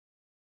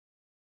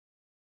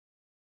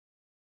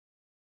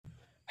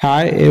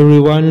Hi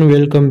everyone,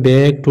 welcome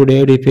back to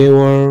Daily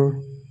Favor.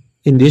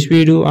 In this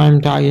video,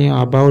 I'm talking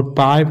about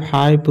 5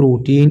 high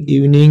protein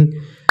evening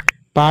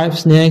 5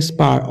 snacks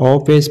for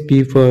office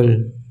people.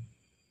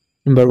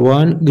 Number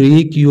 1,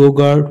 Greek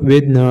yogurt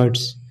with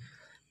nuts.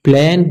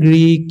 Plain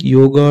Greek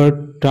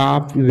yogurt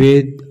topped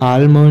with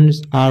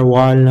almonds or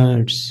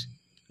walnuts.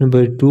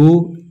 Number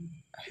 2,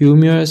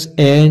 hummus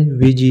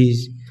and veggies.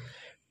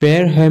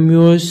 Pair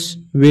hummus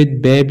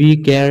with baby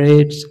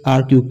carrots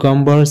or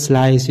cucumber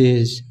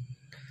slices.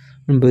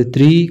 Number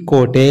 3,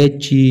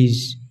 cottage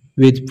cheese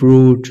with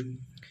fruit.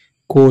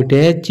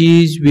 Cottage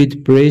cheese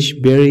with fresh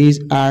berries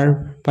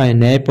or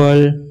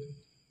pineapple.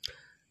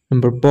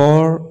 Number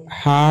 4,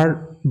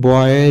 hard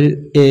boiled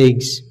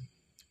eggs.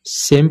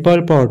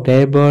 Simple,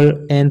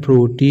 portable and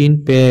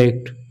protein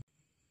packed.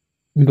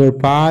 Number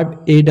 5,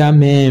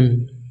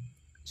 edamame.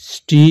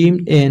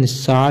 Steamed and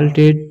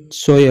salted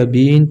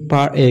soybean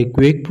for a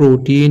quick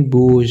protein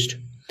boost.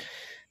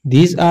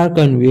 These are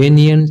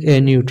convenient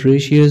and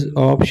nutritious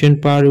options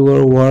for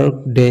your work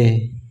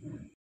day.